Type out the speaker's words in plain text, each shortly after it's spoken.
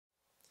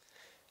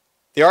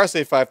The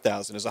RSA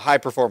 5000 is a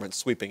high-performance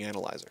sweeping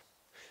analyzer.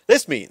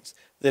 This means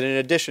that in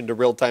addition to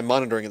real-time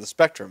monitoring of the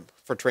spectrum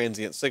for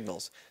transient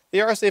signals, the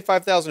RSA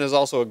 5000 is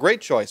also a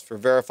great choice for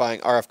verifying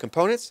RF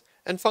components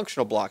and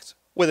functional blocks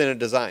within a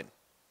design.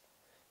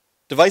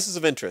 Devices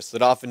of interest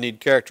that often need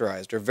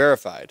characterized or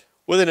verified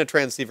within a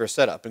transceiver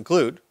setup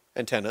include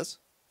antennas,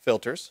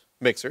 filters,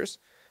 mixers,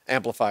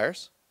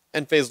 amplifiers,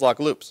 and phase lock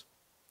loops.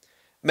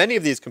 Many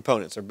of these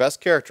components are best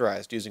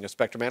characterized using a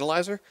spectrum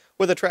analyzer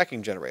with a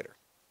tracking generator.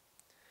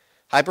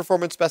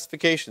 High-performance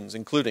specifications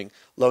including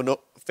low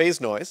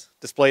phase noise,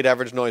 displayed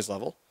average noise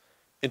level,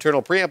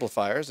 internal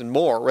preamplifiers, and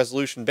more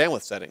resolution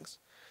bandwidth settings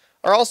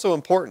are also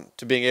important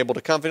to being able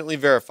to confidently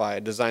verify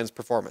a design's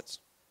performance.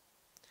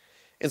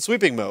 In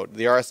sweeping mode,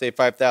 the RSA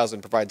 5000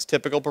 provides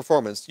typical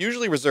performance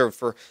usually reserved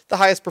for the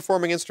highest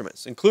performing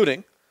instruments,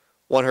 including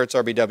 1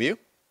 Hz RBW,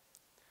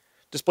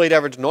 displayed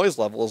average noise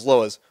level as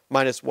low as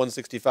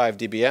 -165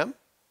 dBm,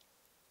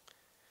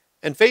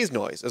 and phase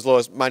noise as low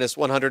as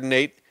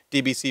 -108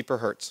 dBc per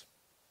Hertz.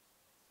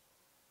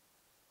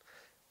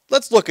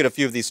 Let's look at a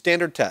few of these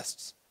standard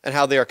tests and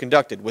how they are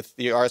conducted with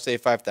the RSA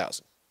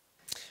 5000.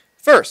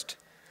 First,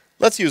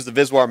 let's use the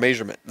Visuar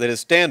measurement that is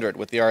standard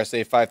with the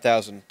RSA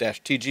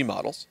 5000-TG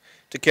models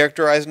to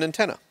characterize an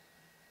antenna.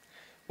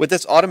 With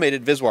this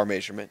automated Visuar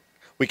measurement,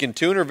 we can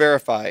tune or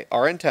verify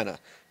our antenna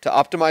to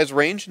optimize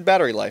range and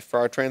battery life for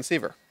our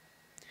transceiver.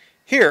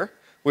 Here,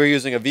 we're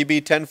using a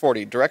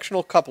VB1040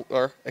 directional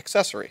coupler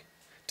accessory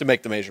to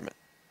make the measurement.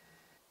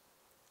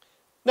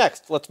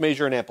 Next, let's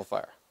measure an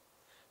amplifier.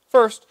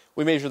 First,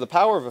 we measure the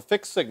power of a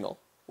fixed signal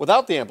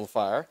without the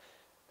amplifier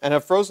and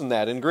have frozen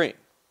that in green.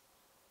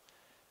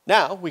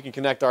 Now, we can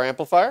connect our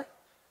amplifier,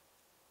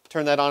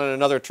 turn that on in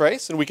another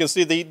trace, and we can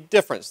see the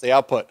difference, the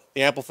output,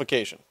 the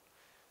amplification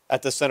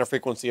at the center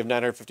frequency of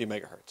 950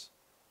 megahertz.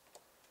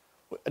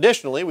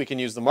 Additionally, we can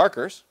use the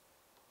markers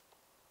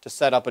to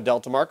set up a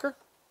delta marker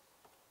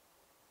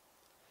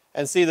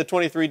and see the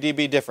 23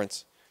 dB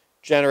difference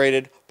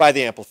generated by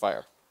the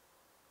amplifier.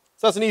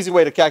 So that's an easy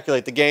way to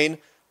calculate the gain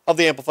of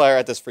the amplifier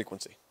at this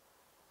frequency.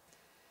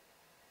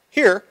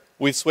 Here,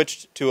 we've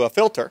switched to a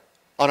filter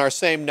on our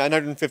same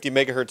 950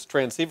 megahertz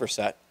transceiver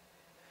set.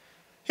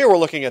 Here we're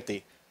looking at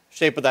the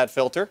shape of that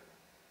filter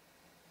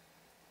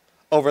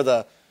over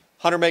the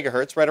 100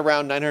 megahertz, right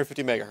around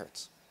 950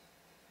 megahertz.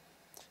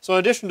 So in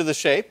addition to the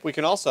shape, we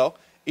can also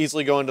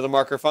easily go into the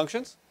marker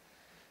functions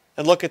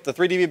and look at the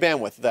 3 dB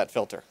bandwidth of that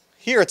filter.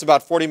 Here it's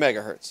about 40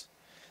 megahertz.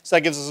 So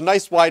that gives us a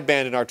nice wide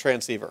band in our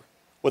transceiver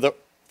with a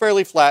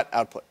fairly flat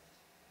output.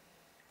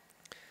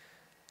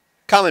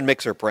 Common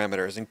mixer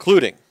parameters,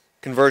 including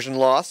conversion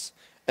loss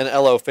and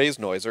LO phase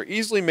noise, are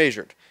easily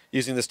measured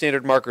using the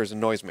standard markers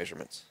and noise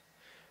measurements.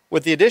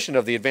 With the addition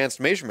of the Advanced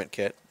Measurement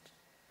Kit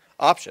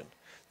option,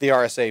 the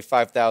RSA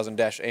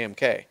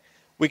 5000-AMK,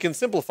 we can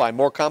simplify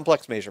more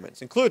complex measurements,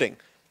 including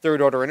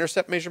third-order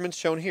intercept measurements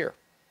shown here.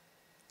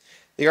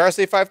 The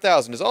RSA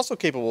 5000 is also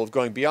capable of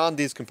going beyond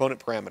these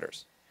component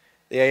parameters.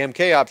 The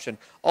AMK option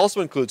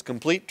also includes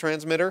complete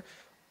transmitter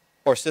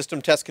or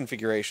system test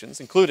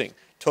configurations, including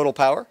total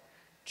power,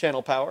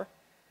 channel power,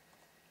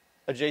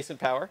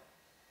 adjacent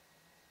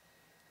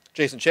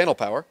channel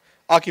power,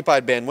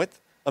 occupied bandwidth,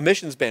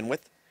 emissions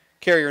bandwidth,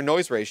 carrier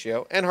noise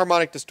ratio, and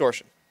harmonic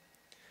distortion.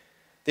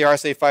 The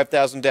RSA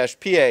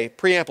 5000-PA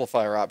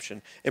preamplifier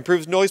option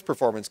improves noise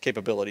performance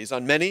capabilities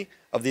on many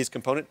of these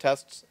component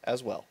tests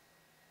as well.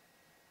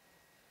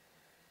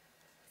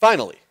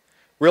 Finally,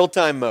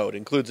 real-time mode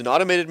includes an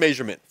automated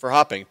measurement for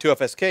hopping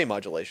 2FSK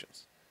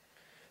modulations.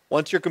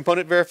 Once your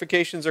component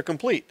verifications are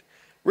complete,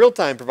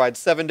 real-time provides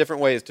 7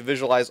 different ways to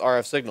visualize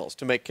RF signals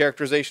to make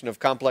characterization of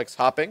complex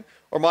hopping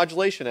or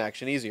modulation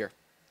action easier.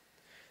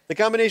 The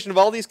combination of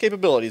all these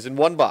capabilities in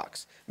one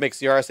box makes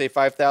the RSA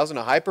 5000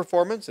 a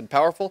high-performance and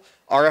powerful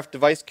RF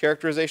device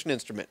characterization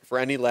instrument for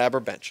any lab or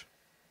bench.